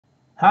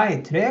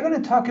Hi, today I'm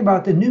going to talk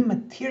about the new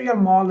material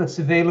model that's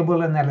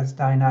available in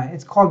LS-DYNA.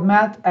 It's called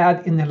Math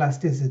Add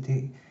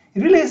Inelasticity.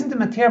 It really isn't a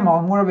material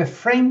model, more of a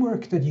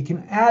framework that you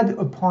can add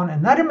upon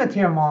another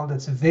material model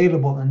that's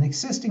available, an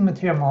existing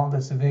material model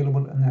that's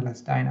available in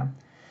LS-DYNA.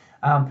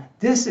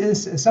 This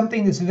is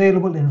something that's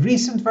available in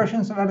recent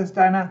versions of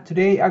LS-DYNA.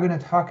 Today I'm going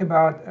to talk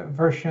about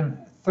version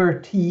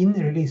 13,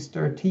 release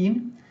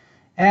 13.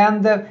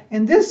 And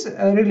in this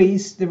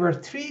release, there were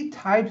 3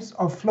 types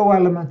of flow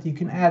element you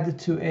can add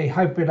to a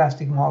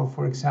hyperelastic model,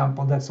 for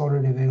example, that's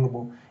already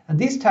available. And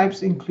these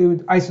types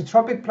include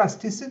isotropic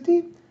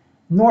plasticity,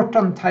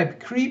 Norton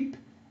type creep,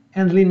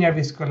 and linear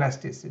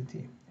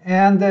viscoelasticity.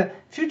 And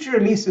future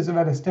releases of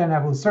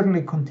LS-DYNA will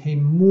certainly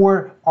contain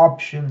more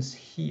options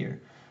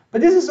here.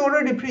 But this is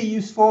already pretty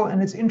useful,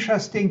 and it's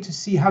interesting to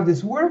see how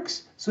this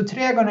works. So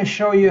today I'm going to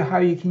show you how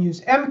you can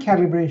use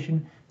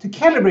MCalibration to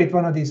calibrate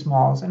one of these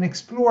models and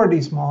explore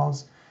these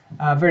models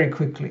very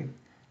quickly.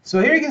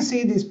 So here you can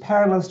see these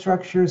parallel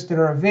structures that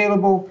are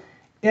available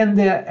in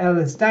the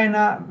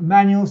LS-DYNA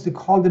manuals. They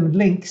call them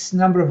links,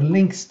 number of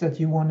links that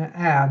you want to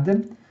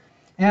add.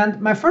 And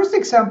my first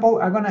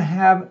example, I'm going to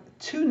have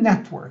 2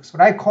 networks,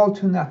 what I call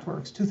 2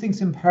 networks, 2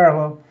 things in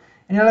parallel.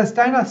 In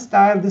LS-DYNA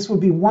style, this will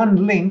be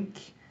 1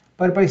 link,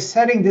 but by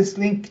setting this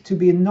link to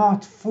be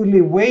not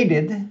fully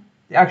weighted,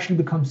 it actually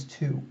becomes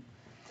 2.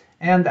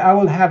 And I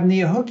will have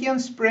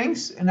Neo-Hookean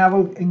springs, and I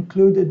will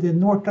include the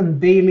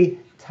Norton-Bailey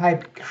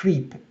type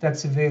creep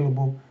that's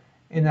available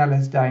in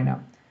LS-DYNA.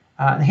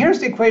 And here's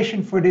the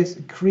equation for this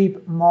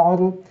creep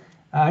model.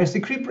 Here's the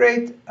creep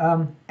rate.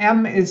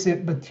 M is a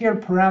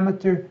material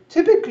parameter.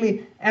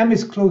 Typically, M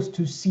is close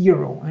to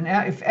 0. And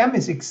if M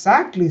is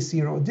exactly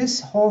 0,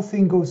 this whole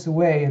thing goes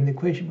away, and the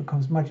equation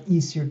becomes much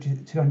easier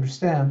to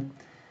understand.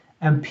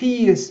 And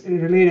P is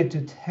related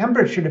to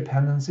temperature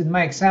dependence. In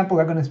my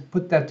example, I'm going to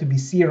put that to be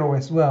 0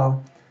 as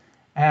well.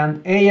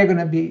 And A I'm going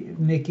to be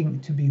making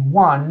to be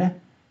 1.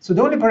 So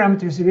the only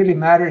parameters that really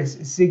matter is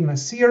sigma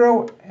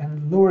 0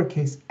 and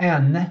lowercase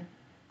n.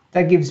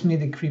 That gives me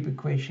the creep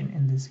equation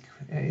in this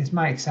is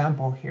my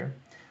example here.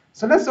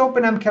 So let's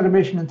open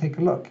MCalibration and take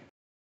a look.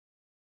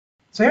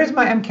 So here's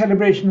my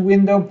MCalibration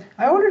window.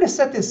 I already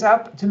set this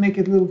up to make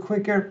it a little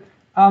quicker.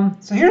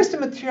 So here's the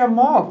material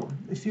model.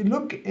 If you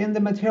look in the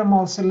material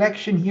model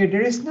selection here,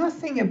 there is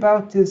nothing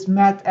about this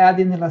Math Add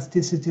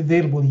Inelasticity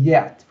available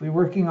yet. We're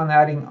working on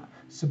adding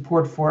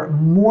support for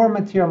more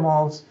material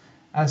models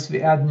as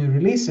we add new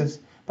releases.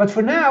 But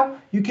for now,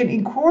 you can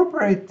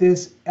incorporate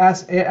this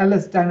as a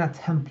LS-DYNA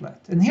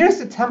template. And here's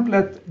the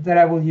template that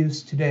I will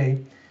use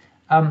today.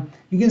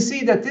 You can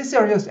see that these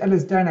are just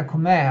LS-DYNA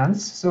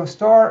commands. So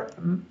star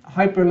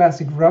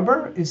hyperelastic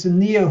rubber is a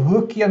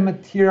Neo-Hookean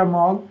material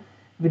model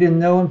with a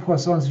known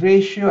Poisson's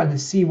ratio and a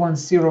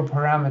C10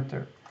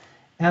 parameter.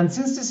 And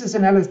since this is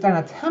an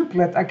LS-DYNA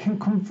template, I can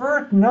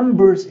convert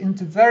numbers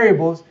into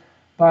variables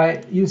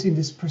by using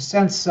this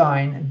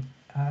 %sign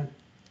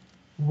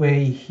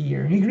way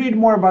here. You can read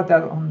more about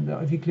that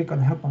if you click on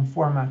Help on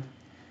Format.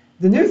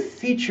 The new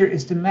feature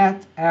is the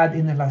Math Add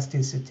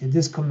Inelasticity,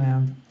 this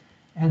command.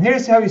 And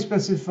here's how you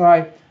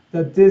specify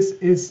that this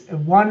is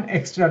 1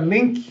 extra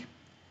link.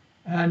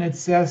 And it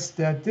says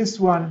that this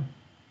one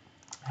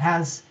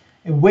has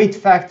a weight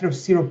factor of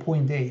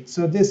 0.8.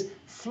 So this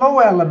flow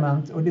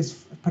element, or this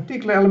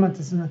particular element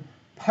is in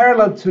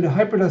parallel to the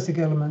hyperelastic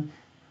element,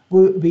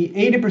 will be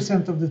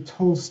 80% of the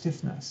total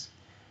stiffness.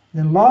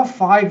 Then law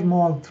 5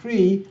 mol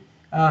 3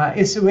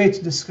 is a way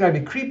to describe a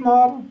creep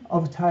model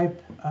of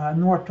type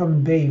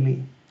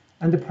Norton-Bailey.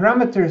 And the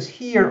parameters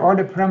here are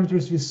the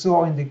parameters we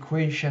saw in the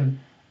equation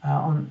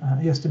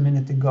just a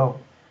minute ago.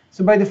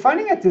 So by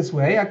defining it this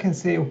way, I can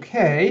say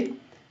OK.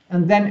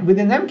 And then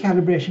within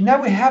MCalibration,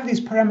 now we have these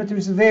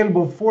parameters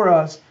available for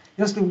us,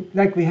 just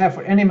like we have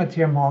for any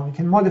material model. We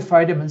can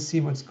modify them and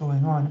see what's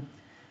going on.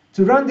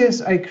 To run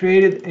this, I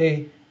created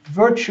a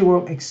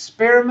virtual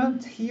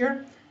experiment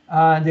here.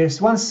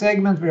 There's one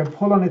segment where I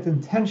pull on it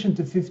in tension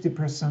to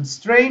 50%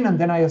 strain, and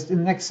then in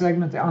the next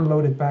segment, I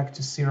unload it back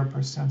to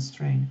 0%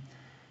 strain.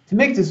 To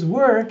make this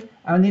work,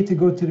 I need to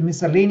go to the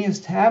Miscellaneous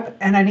tab,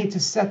 and I need to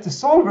set the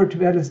solver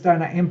to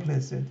LS-DYNA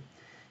implicit.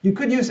 You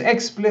could use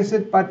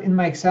explicit, but in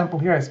my example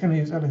here, I'm going to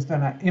use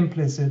LS-DYNA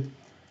implicit.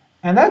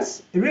 And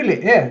that's really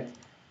it.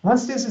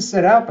 Once this is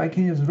set up, I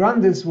can just run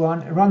this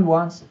one, run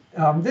once.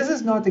 This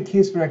is not the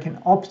case where I can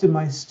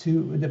optimize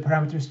to the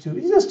parameters to.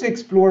 It's just to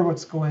explore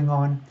what's going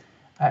on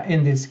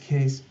in this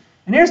case.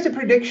 And here's the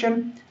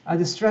prediction,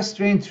 the stress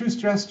strain, true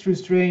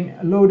strain,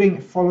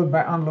 loading followed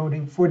by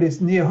unloading for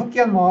this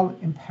Neo-Hookean model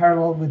in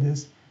parallel with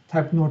this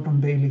type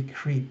Norton-Bailey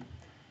creep.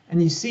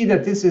 And you see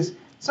that this is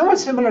somewhat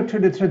similar to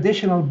the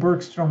traditional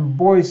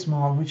Bergstrom-Boyce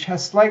model, which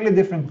has slightly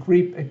different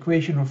creep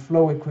equation or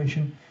flow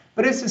equation,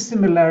 but it's a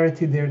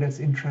similarity there that's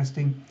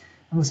interesting.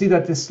 And we'll see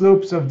that the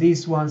slopes of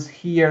these ones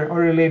here are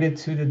related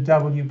to the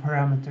W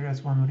parameter,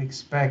 as one would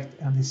expect,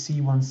 and the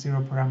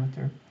C10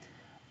 parameter.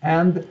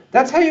 And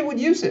that's how you would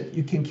use it.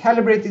 You can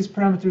calibrate these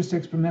parameters to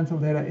experimental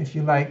data if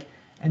you like,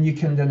 and you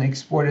can then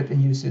export it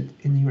and use it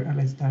in your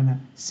LS-DYNA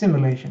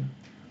simulation.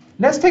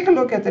 Let's take a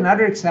look at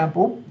another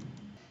example.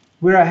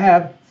 where I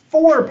have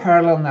 4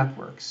 parallel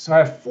networks. So I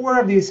have 4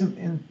 of these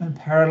in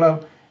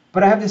parallel,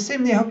 but I have the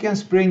same Nehokian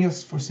spring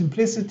just for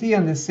simplicity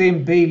and the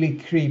same Bailey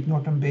creep,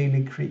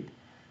 Norton-Bailey creep.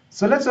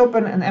 So let's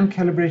open an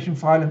MCalibration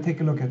file and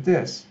take a look at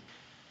this.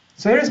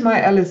 So here's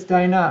my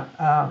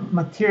LS-DYNA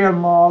material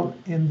model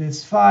in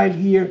this file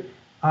here.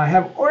 I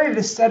have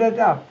already set it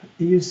up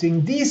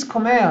using these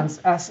commands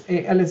as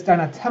a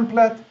LS-DYNA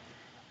template,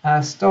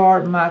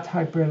 star matte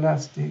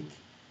hyperelastic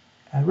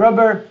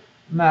rubber,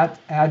 matte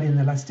add in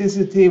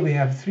elasticity. We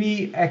have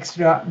 3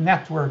 extra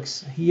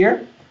networks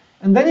here.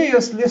 And then you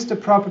just list the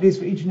properties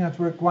for each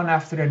network one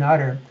after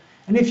another.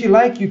 And if you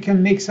like, you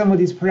can make some of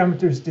these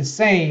parameters the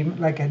same,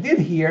 like I did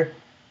here,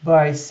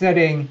 by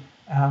setting,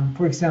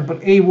 for example,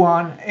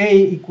 A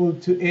equal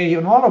to A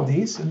on all of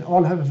these, and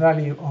all have a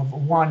value of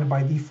 1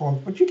 by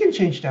default. But you can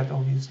change that,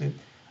 obviously.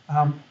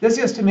 That's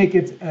just to make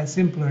it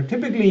simpler.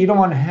 Typically, you don't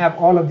want to have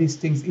all of these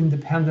things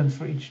independent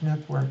for each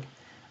network.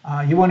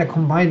 You want to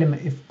combine them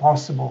if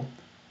possible.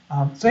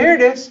 So here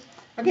it is.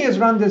 I can just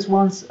run this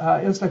once,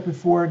 just like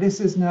before. This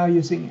is now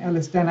using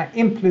LS-DYNA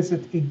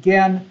implicit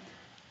again.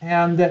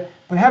 And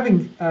by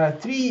having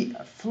 3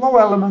 flow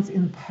elements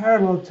in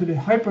parallel to the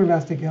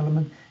hyperelastic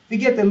element, we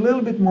get a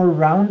little bit more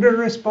rounded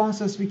response,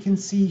 as we can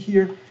see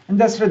here. And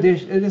that's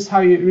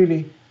how you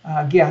really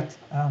get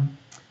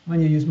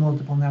when you use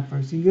multiple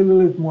networks. You get a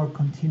little bit more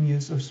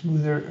continuous or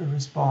smoother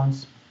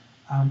response.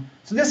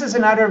 So this is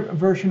another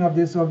version of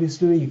this,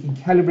 obviously. You can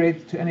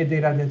calibrate to any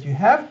data that you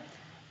have.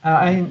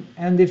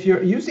 And if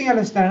you're using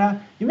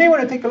LS-DYNA, you may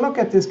want to take a look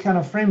at this kind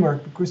of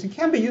framework, because it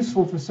can be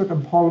useful for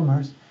certain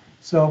polymers.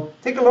 So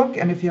take a look,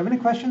 and if you have any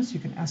questions, you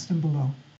can ask them below.